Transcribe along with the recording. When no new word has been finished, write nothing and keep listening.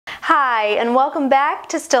Hi, and welcome back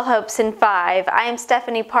to Still Hopes in 5. I am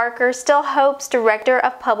Stephanie Parker, Still Hopes Director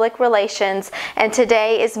of Public Relations, and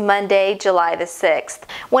today is Monday, July the 6th.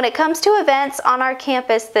 When it comes to events on our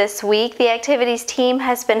campus this week, the activities team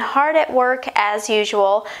has been hard at work as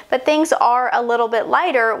usual, but things are a little bit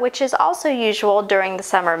lighter, which is also usual during the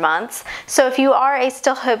summer months. So if you are a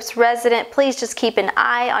Still Hopes resident, please just keep an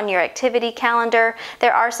eye on your activity calendar.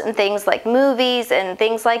 There are some things like movies and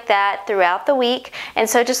things like that throughout the week, and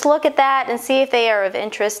so just look at that and see if they are of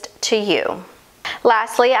interest to you.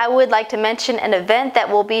 Lastly, I would like to mention an event that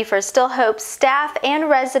will be for Still Hopes staff and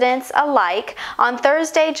residents alike. On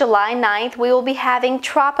Thursday, July 9th, we will be having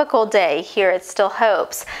Tropical Day here at Still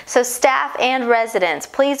Hopes. So staff and residents,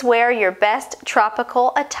 please wear your best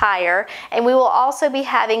tropical attire, and we will also be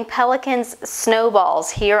having Pelicans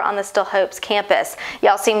snowballs here on the Still Hopes campus.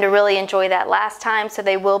 Y'all seemed to really enjoy that last time, so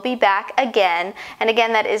they will be back again. And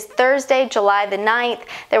again, that is Thursday, July the 9th.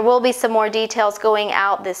 There will be some more details going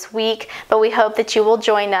out this week, but we hope that you will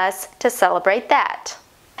join us to celebrate that.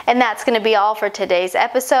 And that's going to be all for today's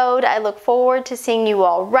episode. I look forward to seeing you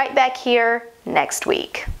all right back here next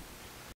week.